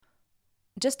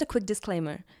Just a quick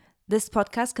disclaimer. This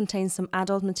podcast contains some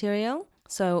adult material,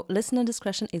 so listener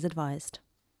discretion is advised.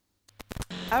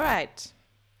 All right.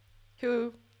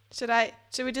 Should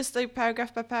we just do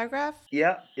paragraph by paragraph?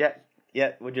 Yeah.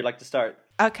 Would you like to start?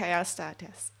 Okay, I'll start,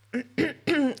 yes.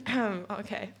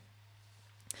 Okay.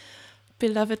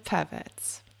 Beloved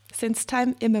perverts, since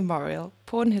time immemorial,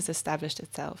 porn has established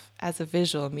itself as a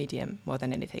visual medium more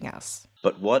than anything else.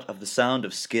 But what of the sound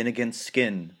of skin against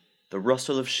skin, the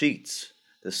rustle of sheets,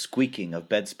 the squeaking of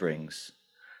bed springs,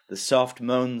 the soft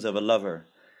moans of a lover,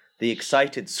 the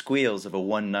excited squeals of a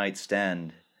one-night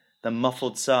stand, the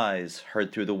muffled sighs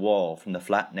heard through the wall from the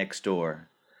flat next door,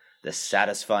 the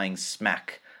satisfying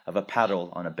smack of a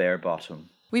paddle on a bare bottom.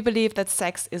 We believe that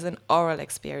sex is an oral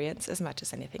experience as much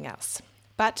as anything else.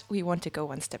 But we want to go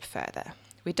one step further.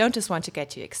 We don't just want to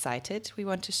get you excited, we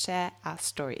want to share our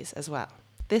stories as well.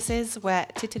 This is where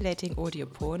titillating audio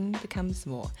porn becomes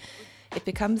more. It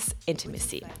becomes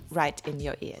intimacy, right in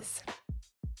your ears.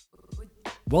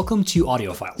 Welcome to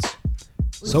Audiophiles.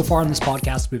 So far in this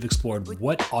podcast, we've explored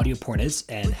what audio porn is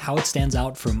and how it stands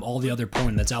out from all the other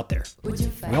porn that's out there.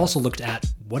 We also looked at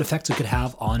what effects it could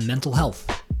have on mental health.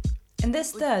 In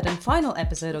this third and final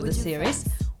episode of the series,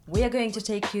 we are going to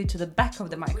take you to the back of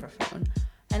the microphone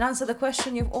and answer the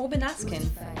question you've all been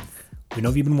asking. We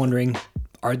know you've been wondering,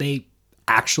 are they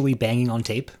actually banging on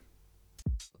tape?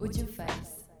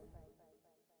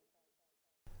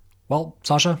 Well,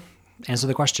 Sasha, answer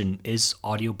the question. Is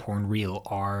audio porn real?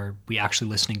 Are we actually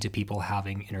listening to people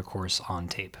having intercourse on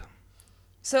tape?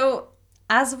 So,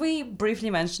 as we briefly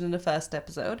mentioned in the first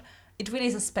episode, it really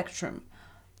is a spectrum.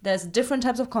 There's different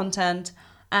types of content,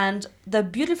 and the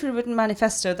beautifully written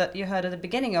manifesto that you heard at the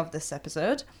beginning of this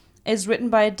episode is written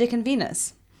by Dick and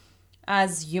Venus.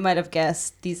 As you might have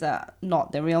guessed, these are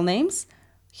not their real names.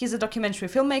 He's a documentary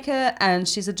filmmaker and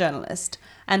she's a journalist.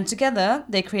 And together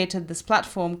they created this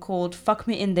platform called Fuck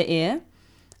Me in the Ear.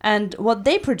 And what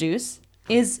they produce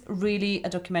is really a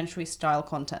documentary style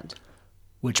content.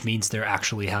 Which means they're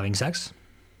actually having sex?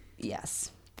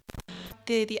 Yes.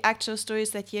 The actual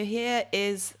stories that you hear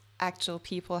is actual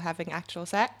people having actual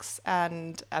sex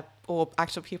and or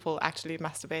actual people actually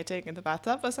masturbating in the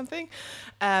bathtub or something.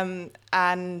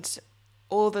 And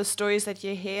all the stories that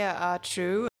you hear are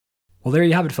true. Well, there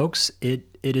you have it, folks. It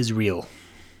is real.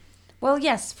 Well,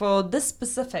 yes, for this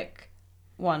specific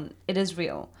one, it is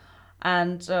real.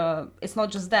 And it's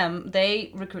not just them. They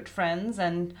recruit friends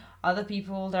and other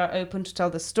people that are open to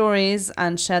tell the stories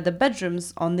and share their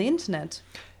bedrooms on the internet.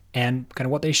 And kind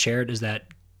of what they shared is that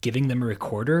giving them a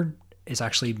recorder is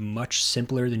actually much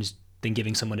simpler than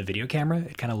giving someone a video camera.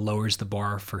 It kind of lowers the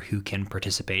bar for who can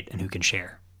participate and who can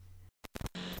share.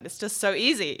 It's just so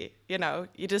easy,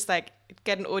 you just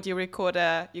get an audio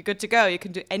recorder, you're good to go. You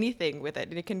can do anything with it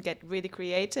and you can get really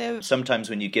creative. Sometimes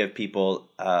when you give people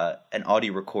an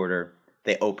audio recorder,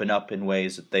 they open up in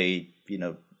ways that they,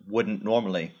 wouldn't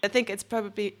normally. I think it's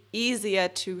probably easier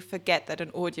to forget that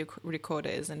an audio recorder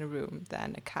is in a room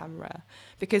than a camera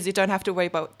because you don't have to worry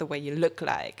about the way you look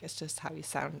like. It's just how you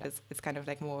sound. It's kind of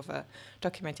like more of a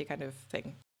documentary kind of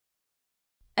thing.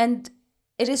 And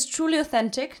it is truly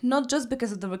authentic, not just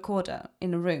because of the recorder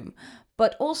in a room,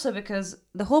 but also because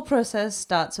the whole process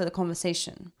starts with a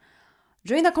conversation.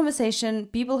 During that conversation,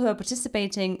 people who are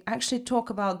participating actually talk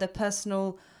about their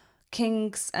personal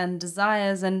kinks and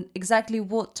desires and exactly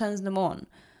what turns them on.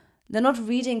 They're not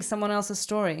reading someone else's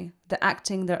story, they're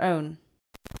acting their own.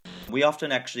 We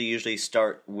often actually usually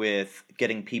start with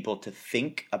getting people to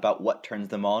think about what turns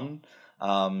them on.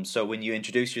 So when you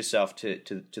introduce yourself to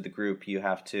the group, you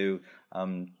have to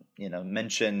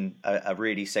mention a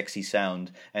really sexy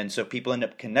sound. And so people end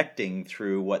up connecting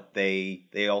through what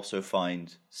they also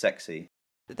find sexy.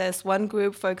 There's one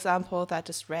group, for example, that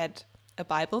just read a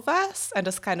Bible verse and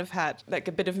just kind of had like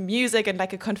a bit of music and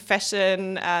like a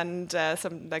confession and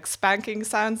some like spanking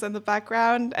sounds in the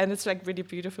background. And it's like really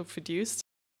beautiful produced.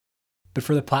 But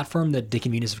for the platform that Dick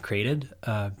and Venus have created,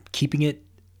 keeping it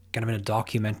kind of in a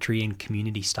documentary and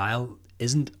community style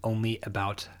isn't only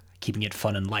about keeping it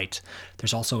fun and light.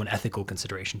 There's also an ethical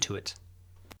consideration to it.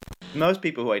 Most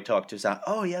people who I talk to say,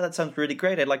 oh yeah, that sounds really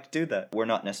great, I'd like to do that. We're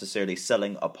not necessarily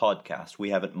selling a podcast. We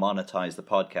haven't monetized the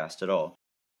podcast at all.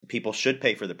 People should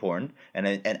pay for the porn, and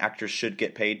actors should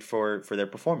get paid for their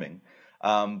performing.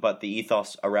 But the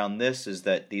ethos around this is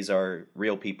that these are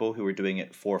real people who are doing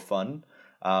it for fun.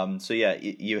 So yeah,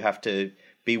 you have to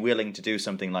be willing to do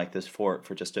something like this for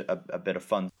just a bit of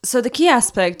fun. So the key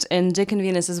aspect in Dick and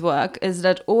Venus's work is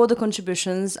that all the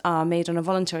contributions are made on a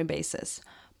voluntary basis.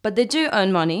 But they do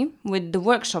earn money with the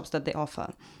workshops that they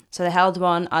offer. So they held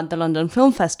one at the London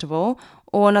Film Festival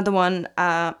or another one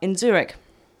in Zurich.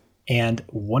 And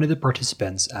one of the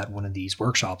participants at one of these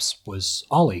workshops was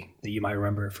Ollie, that you might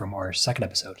remember from our second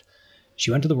episode. She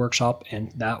went to the workshop,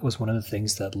 and that was one of the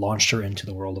things that launched her into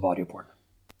the world of audio porn.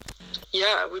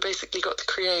 Yeah, we basically got to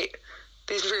create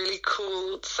these really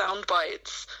cool sound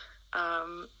bites.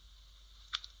 Mine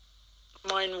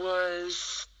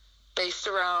was based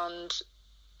around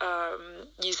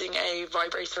using a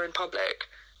vibrator in public.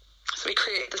 So we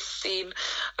created this scene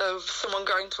of someone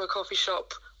going to a coffee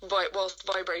shop whilst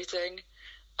vibrating,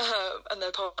 and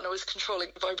their partner was controlling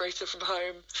the vibrator from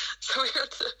home. So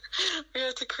we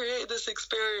had to create this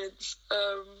experience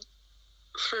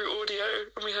through audio,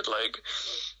 and we had like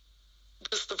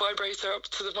just the vibrator up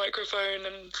to the microphone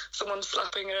and someone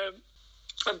slapping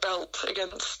a belt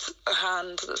against a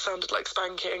hand that sounded like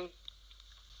spanking.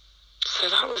 So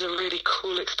that was a really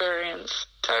cool experience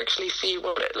to actually see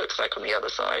what it looks like on the other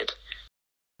side.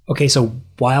 Okay, so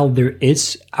while there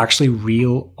is actually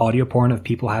real audio porn of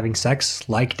people having sex,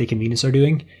 like Dick and Venus are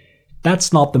doing,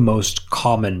 that's not the most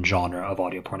common genre of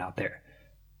audio porn out there.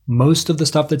 Most of the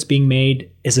stuff that's being made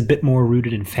is a bit more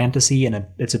rooted in fantasy, and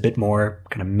it's a bit more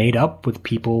kind of made up with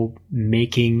people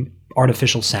making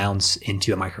artificial sounds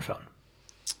into a microphone.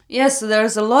 Yes, so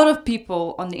there's a lot of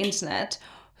people on the internet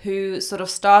who sort of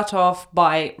start off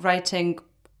by writing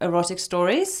erotic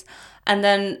stories and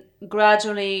then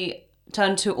gradually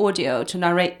turn to audio to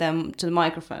narrate them to the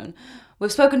microphone.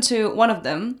 We've spoken to one of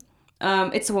them.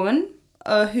 It's a woman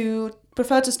who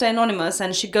preferred to stay anonymous,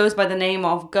 and she goes by the name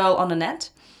of Girl on the Net.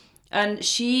 And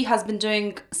she has been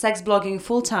doing sex blogging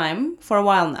full-time for a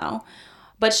while now.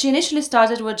 But she initially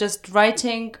started with just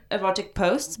writing erotic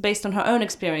posts based on her own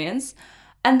experience,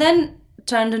 and then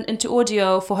turned it into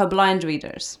audio for her blind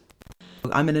readers.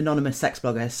 I'm an anonymous sex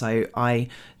blogger, so I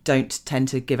don't tend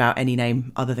to give out any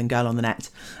name other than Girl on the Net.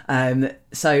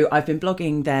 So I've been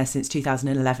blogging there since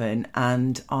 2011,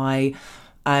 and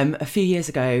a few years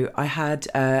ago, I had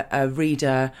a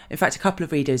reader, in fact, a couple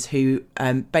of readers who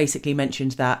basically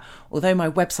mentioned that although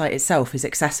my website itself is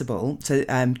accessible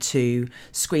to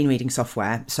screen reading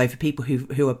software, so for people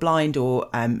who are blind or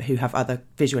who have other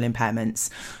visual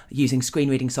impairments, using screen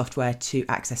reading software to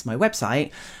access my website,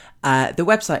 the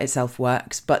website itself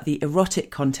works, but the erotic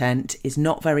content is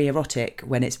not very erotic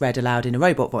when it's read aloud in a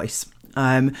robot voice.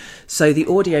 So the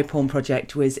audio porn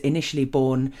project was initially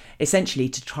born essentially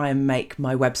to try and make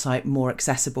my website more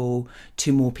accessible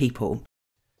to more people.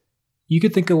 You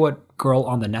could think of what Girl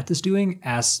on the Net is doing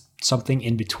as something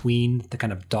in between the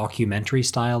kind of documentary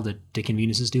style that Dick and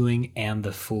Venus is doing and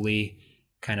the fully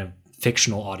kind of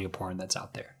fictional audio porn that's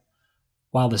out there.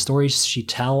 While the stories she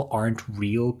tells aren't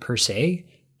real per se,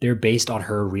 they're based on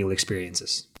her real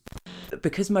experiences.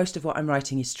 Because most of what I'm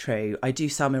writing is true, I do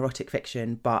some erotic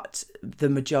fiction, but the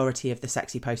majority of the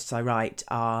sexy posts I write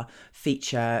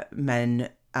feature men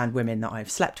and women that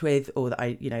I've slept with or that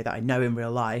I know in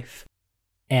real life.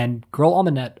 And Girl on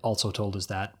the Net also told us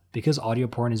that because audio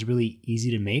porn is really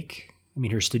easy to make, I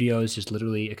mean, her studio is just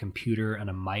literally a computer and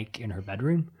a mic in her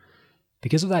bedroom.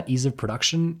 Because of that ease of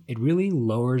production, it really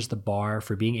lowers the bar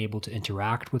for being able to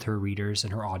interact with her readers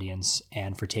and her audience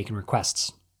and for taking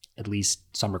requests, at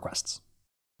least some requests.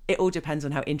 It all depends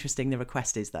on how interesting the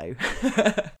request is, though.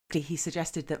 He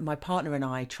suggested that my partner and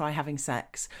I try having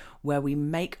sex where we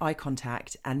make eye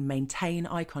contact and maintain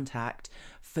eye contact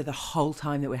for the whole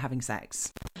time that we're having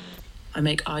sex. I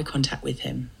make eye contact with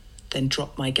him, then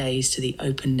drop my gaze to the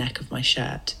open neck of my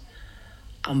shirt,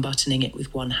 unbuttoning it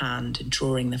with one hand and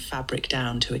drawing the fabric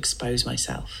down to expose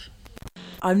myself.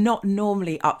 I'm not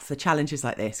normally up for challenges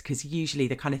like this because usually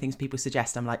the kind of things people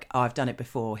suggest, I'm like, oh, I've done it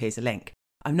before, here's a link.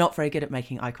 I'm not very good at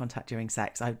making eye contact during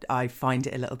sex. I find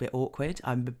it a little bit awkward.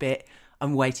 I'm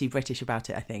way too British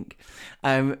about it, I think.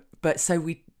 But so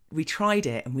we tried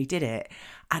it and we did it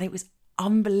and it was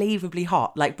unbelievably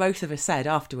hot. Like both of us said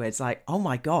afterwards, like, oh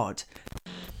my God.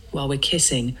 While we're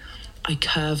kissing, I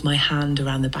curve my hand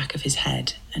around the back of his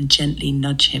head and gently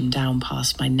nudge him down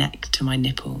past my neck to my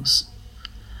nipples.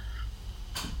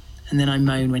 And then I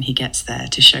moan when he gets there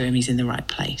to show him he's in the right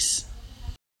place.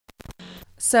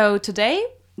 So today,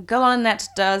 Girl on the Net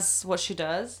does what she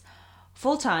does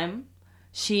full-time.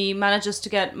 She manages to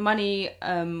get money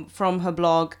from her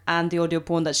blog and the audio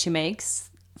porn that she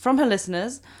makes from her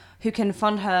listeners who can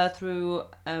fund her through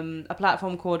a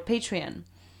platform called Patreon.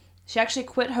 She actually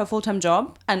quit her full-time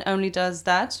job and only does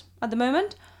that at the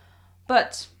moment.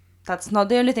 But that's not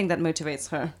the only thing that motivates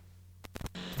her.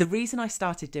 The reason I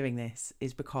started doing this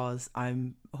is because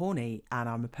I'm horny and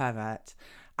I'm a pervert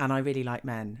and I really like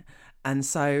men. And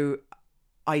so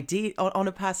on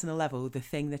a personal level, the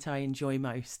thing that I enjoy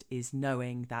most is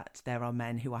knowing that there are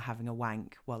men who are having a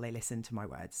wank while they listen to my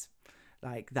words.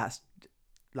 Like, that's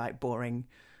like boring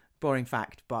boring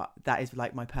fact, but that is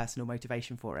like my personal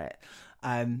motivation for it.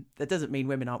 That doesn't mean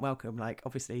women aren't welcome. Like,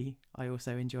 obviously, I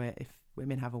also enjoy it if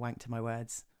women have a wank to my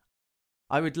words.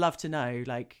 I would love to know,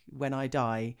 like, when I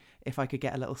die, if I could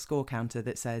get a little score counter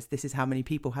that says, this is how many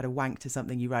people had a wank to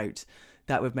something you wrote.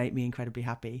 That would make me incredibly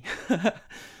happy.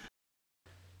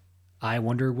 I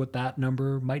wonder what that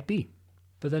number might be.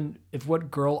 But then if what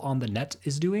Girl on the Net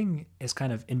is doing is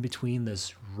kind of in between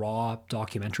this raw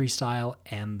documentary style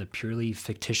and the purely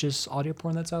fictitious audio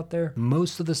porn that's out there,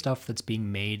 most of the stuff that's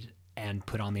being made and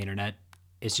put on the internet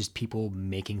is just people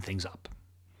making things up.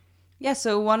 Yeah,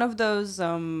 so one of those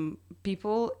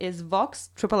people is Vox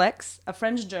XXX, a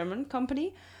French-German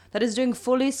company that is doing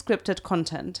fully scripted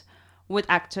content with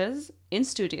actors in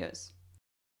studios.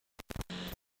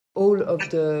 All of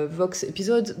the Vox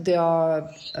episodes, they are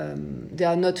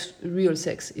not real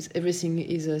sex. Everything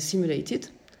is simulated.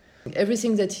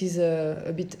 Everything that is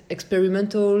a bit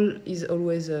experimental is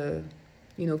always,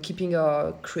 keeping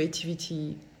our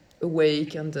creativity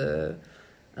awake and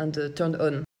turned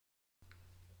on.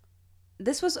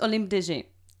 This was Olympe Dégé.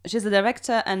 She's the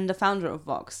director and the founder of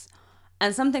Vox.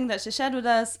 And something that she shared with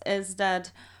us is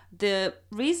that the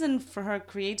reason for her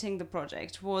creating the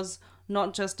project was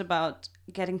not just about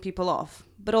getting people off,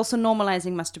 but also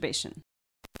normalizing masturbation.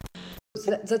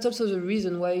 That's also the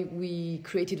reason why we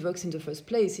created Vox in the first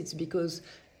place. It's because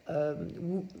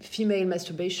female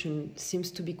masturbation seems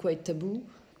to be quite taboo.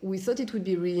 We thought it would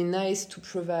be really nice to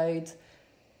provide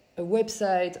a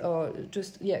website or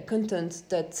just content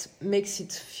that makes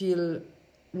it feel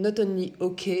not only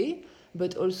okay,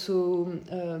 but also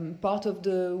part of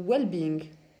the well-being.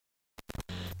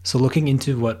 So looking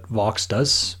into what Vox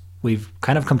does, we've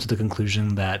kind of come to the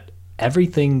conclusion that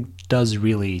everything does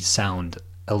really sound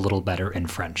a little better in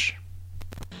French.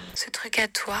 Ce truc à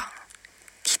toi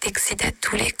qui t'excite à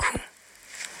tous les coups.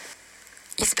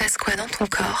 Il se passe quoi dans ton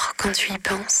corps quand tu y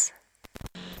penses?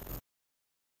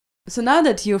 So now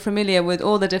that you're familiar with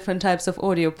all the different types of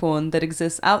audio porn that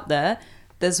exists out there,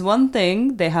 there's one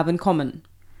thing they have in common.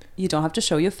 You don't have to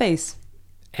show your face.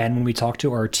 And when we talked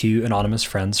to our two anonymous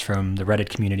friends from the Reddit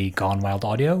community Gone Wild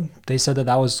Audio, they said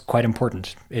that was quite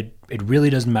important. It really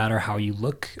doesn't matter how you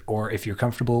look or if you're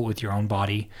comfortable with your own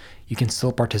body, you can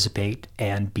still participate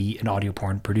and be an audio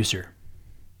porn producer.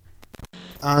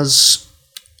 As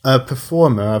a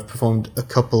performer, I've performed a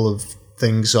couple of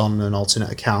things on an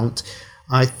alternate account.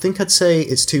 I think I'd say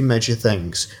it's two major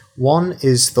things. One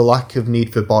is the lack of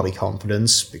need for body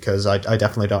confidence, because I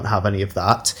definitely don't have any of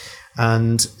that.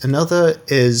 And another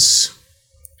is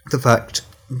the fact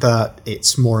that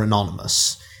it's more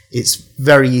anonymous. It's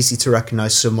very easy to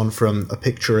recognize someone from a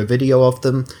picture or video of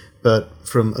them, but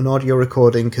from an audio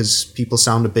recording, because people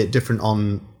sound a bit different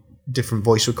on different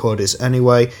voice recorders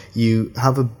anyway, you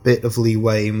have a bit of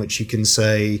leeway in which you can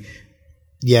say,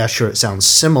 yeah, sure, it sounds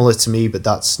similar to me, but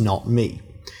that's not me.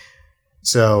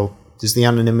 So there's the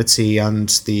anonymity and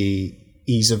the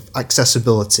ease of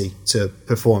accessibility to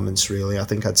performance, really, I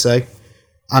think I'd say.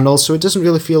 And also, it doesn't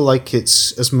really feel like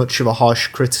it's as much of a harsh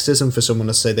criticism for someone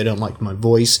to say they don't like my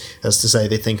voice as to say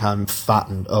they think I'm fat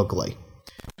and ugly.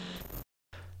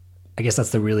 I guess that's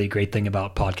the really great thing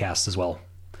about podcasts as well.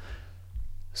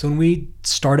 So when we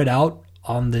started out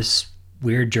on this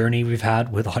weird journey we've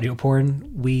had with audio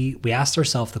porn, we asked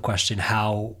ourselves the question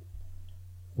how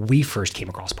we first came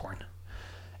across porn.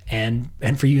 And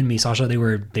for you and me, Sasha, they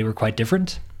were quite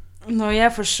different. No, yeah,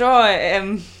 for sure.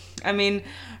 I mean,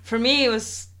 for me, it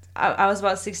was I was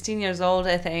about 16 years old,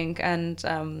 I think, and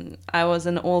I was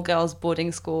in all-girls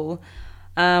boarding school.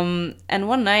 And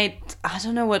one night, I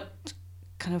don't know what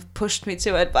kind of pushed me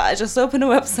to it, but I just opened a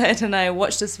website and I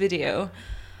watched this video.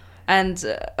 And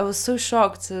I was so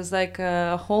shocked. It was like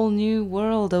a whole new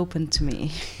world opened to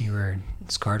me. You were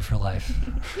scarred for life.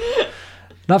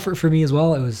 Not for me as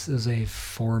well. It was a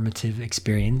formative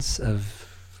experience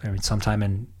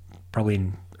sometime probably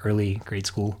in early grade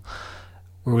school,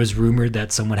 where it was rumored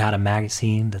that someone had a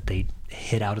magazine that they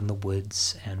hid out in the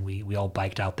woods, and we all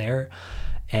biked out there,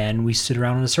 and we stood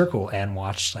around in a circle and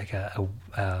watched like a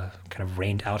kind of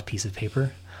rained out piece of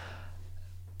paper.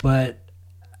 But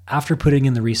after putting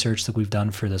in the research that we've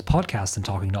done for this podcast and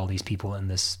talking to all these people in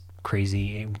this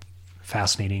crazy,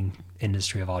 fascinating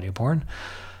industry of audio porn,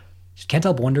 just can't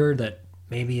help wonder that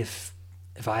maybe if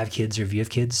I have kids or if you have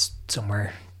kids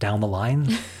somewhere down the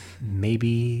line,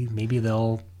 maybe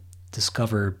they'll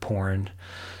discover porn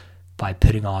by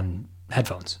putting on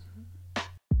headphones.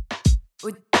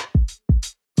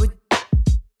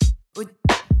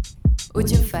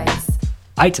 Audiofiles.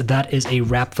 Right, that is a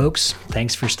wrap, folks.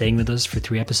 Thanks for staying with us for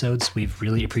 3 episodes. We've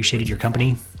really appreciated your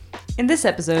company. In this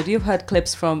episode, you've heard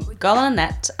clips from Girl on the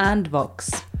Net and Vox.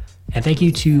 And thank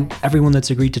you to everyone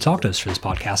that's agreed to talk to us for this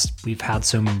podcast. We've had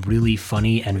some really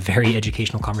funny and very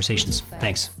educational conversations.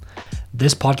 Thanks.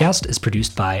 This podcast is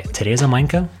produced by Teresa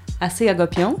Mainka, Asi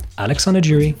Agopion, Alexander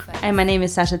Jury, and my name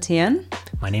is Sasha Tien.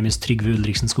 My name is Trygve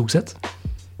Ulriksen Skogset.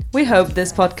 We hope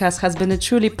this podcast has been a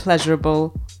truly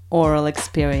pleasurable oral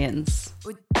experience.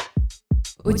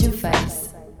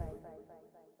 Audiofiles.